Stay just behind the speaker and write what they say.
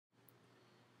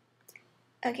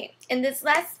Okay, in this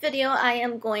last video, I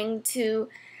am going to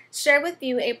share with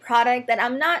you a product that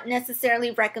I'm not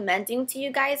necessarily recommending to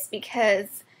you guys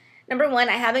because, number one,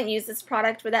 I haven't used this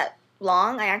product for that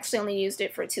long. I actually only used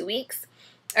it for 2 weeks,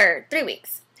 or 3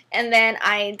 weeks. And then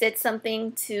I did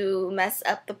something to mess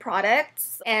up the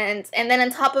products, and then on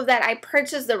top of that, I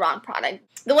purchased the wrong product.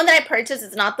 The one that I purchased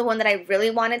is not the one that I really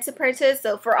wanted to purchase,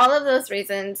 so for all of those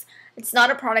reasons, it's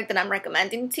not a product that I'm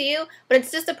recommending to you, but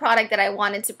it's just a product that I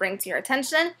wanted to bring to your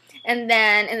attention. And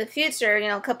then in the future,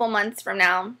 a couple months from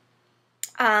now,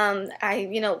 I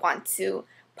want to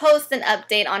post an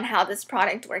update on how this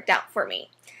product worked out for me.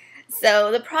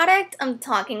 So the product I'm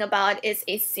talking about is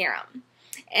a serum,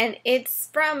 and it's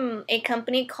from a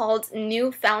company called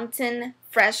NuFountain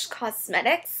Fresh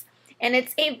Cosmetics, and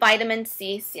it's a vitamin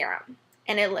C serum,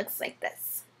 and it looks like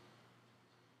this.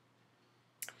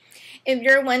 If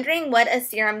you're wondering what a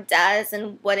serum does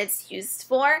and what it's used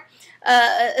for,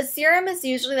 a serum is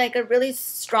usually like a really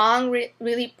strong,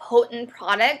 really potent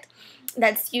product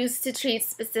that's used to treat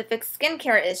specific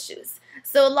skincare issues.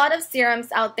 So a lot of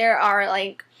serums out there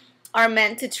are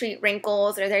meant to treat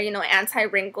wrinkles, or they're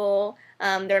anti-wrinkle.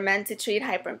 They're meant to treat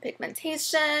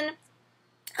hyperpigmentation.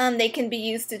 They can be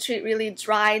used to treat really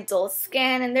dry, dull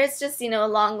skin, and there's just a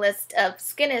long list of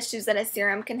skin issues that a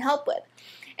serum can help with.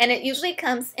 And it usually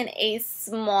comes in a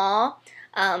small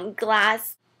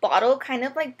glass bottle, kind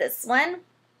of like this one,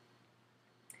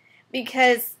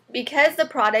 because the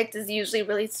product is usually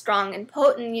really strong and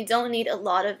potent. You don't need a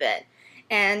lot of it,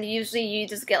 and usually you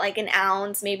just get like an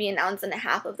ounce, maybe an ounce and a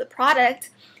half of the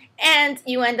product, and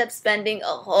you end up spending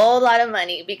a whole lot of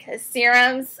money because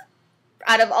serums,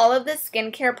 out of all of the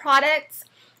skincare products,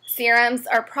 serums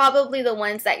are probably the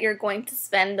ones that you're going to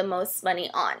spend the most money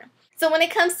on. So when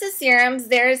it comes to serums,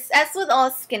 as with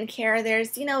all skincare,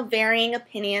 there's, varying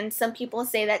opinions. Some people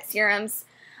say that serums,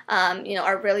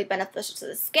 are really beneficial to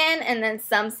the skin, and then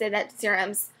some say that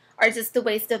serums are just a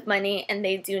waste of money and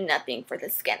they do nothing for the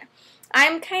skin.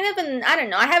 I'm kind of I don't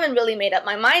know, I haven't really made up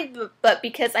my mind, but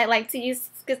because I like to use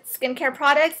skincare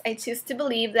products, I choose to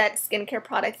believe that skincare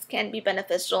products can be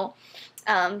beneficial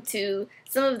to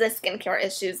some of the skincare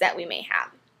issues that we may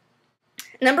have.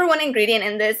 Number one ingredient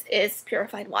in this is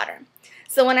purified water.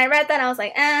 So when I read that, I was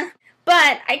like,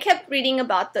 but I kept reading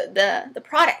about the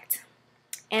product.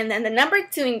 And then the number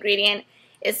 2 ingredient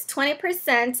is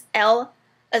 20%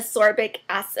 L-Ascorbic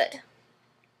acid.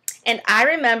 And I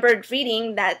remembered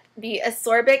reading that the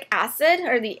ascorbic acid,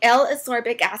 or the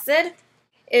L-Ascorbic acid,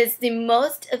 is the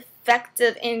most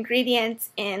effective ingredient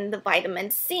in the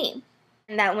vitamin C.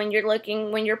 And that when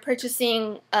you're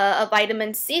purchasing a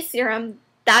vitamin C serum,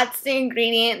 that's the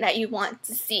ingredient that you want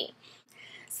to see.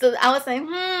 So I was like,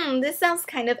 this sounds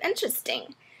kind of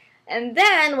interesting. And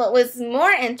then what was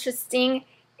more interesting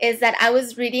is that I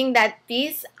was reading that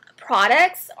these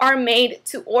products are made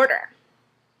to order.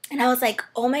 And I was like,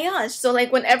 oh my gosh. So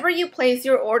like whenever you place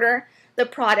your order, the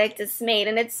product is made.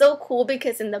 And it's so cool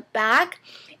because in the back,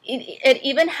 it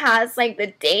even has like the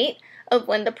date of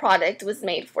when the product was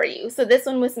made for you. So this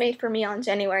one was made for me on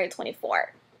January 24th.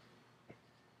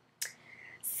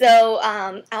 So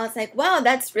I was like, wow,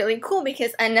 that's really cool,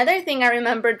 because another thing I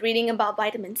remembered reading about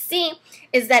vitamin C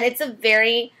is that it's a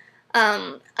very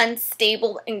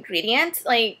unstable ingredient.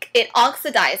 Like, it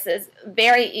oxidizes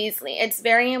very easily. It's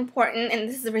very important, and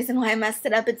this is the reason why I messed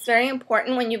it up. It's very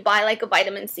important when you buy like a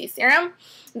vitamin C serum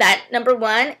that, number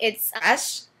one, it's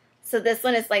fresh. So this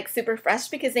one is like super fresh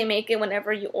because they make it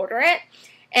whenever you order it.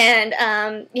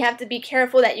 And you have to be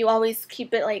careful that you always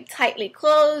keep it like tightly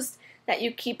closed, that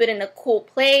you keep it in a cool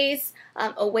place,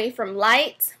 away from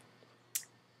light,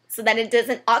 so that it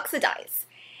doesn't oxidize.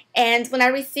 And when I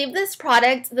received this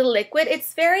product, the liquid,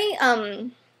 it's very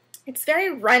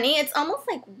runny. It's almost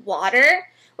like water,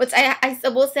 which I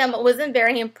will say I wasn't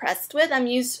very impressed with. I'm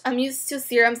used to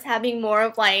serums having more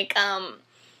of like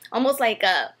almost like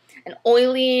an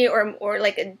oily or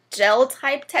like a gel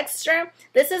type texture.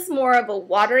 This is more of a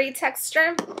watery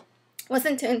texture.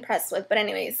 Wasn't too impressed with, but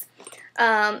anyways.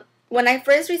 When I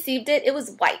first received it, it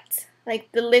was white.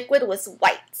 Like, the liquid was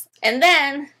white. And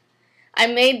then I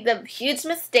made the huge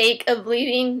mistake of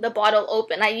leaving the bottle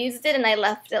open. I used it and I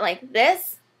left it like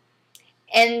this.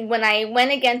 And when I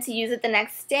went again to use it the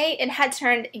next day, it had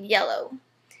turned yellow.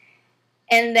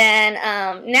 And then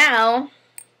now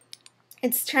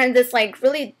it's turned this like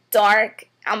really dark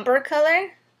amber color.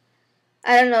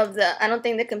 I don't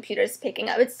think the computer is picking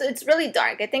up. It's really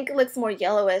dark. I think it looks more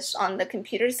yellowish on the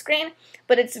computer screen,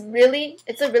 but it's a really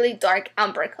dark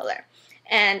amber color.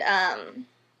 And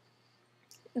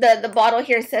the bottle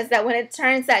here says that when it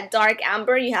turns that dark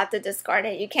amber, you have to discard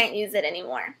it. You can't use it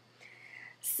anymore.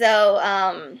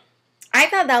 So I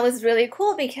thought that was really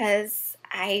cool because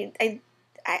I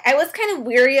was kind of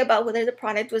weary about whether the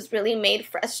product was really made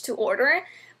fresh to order,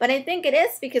 but I think it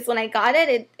is because when I got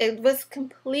it, it was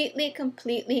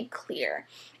completely clear.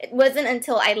 It wasn't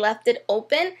until I left it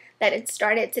open that it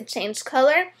started to change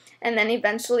color, and then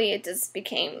eventually it just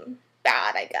became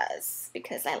bad, I guess,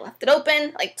 because I left it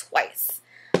open like twice.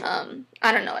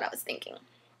 I don't know what I was thinking.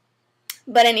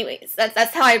 But anyways,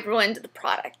 that's how I ruined the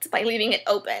product, by leaving it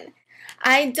open.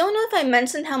 I don't know if I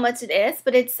mentioned how much it is,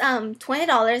 but it's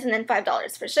 $20 and then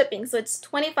 $5 for shipping, so it's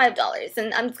 $25.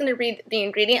 And I'm just going to read the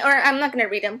ingredient, or I'm not going to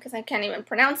read them because I can't even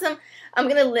pronounce them. I'm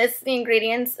going to list the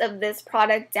ingredients of this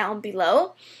product down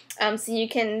below, so you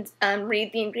can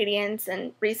read the ingredients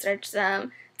and research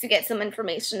them to get some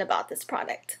information about this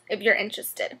product if you're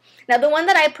interested. Now, the one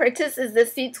that I purchased is the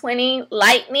C20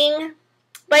 Lightening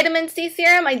Vitamin C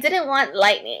Serum. I didn't want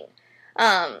Lightning.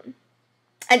 I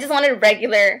just wanted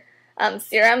regular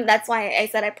serum. That's why I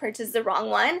said I purchased the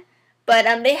wrong one.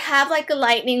 But they have like a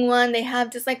Lightning one, they have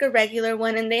just like a regular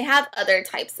one, and they have other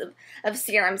types of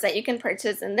serums that you can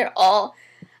purchase, and they're all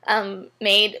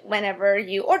made whenever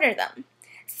you order them.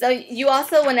 So you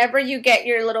also, whenever you get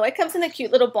your little, it comes in a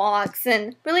cute little box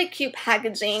and really cute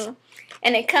packaging,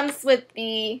 and it comes with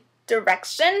the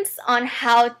directions on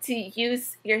how to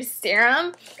use your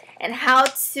serum and how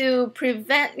to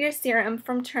prevent your serum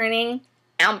from turning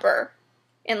amber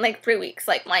in like 3 weeks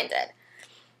like mine did.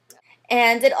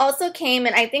 And it also came,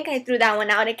 and I think I threw that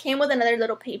one out, it came with another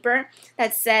little paper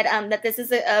that said that this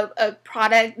is a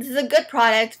product, this is a good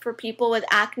product for people with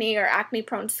acne or acne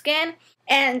prone skin.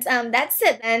 And that's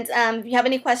it. And if you have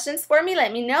any questions for me,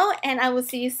 let me know, and I will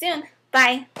see you soon.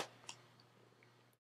 Bye.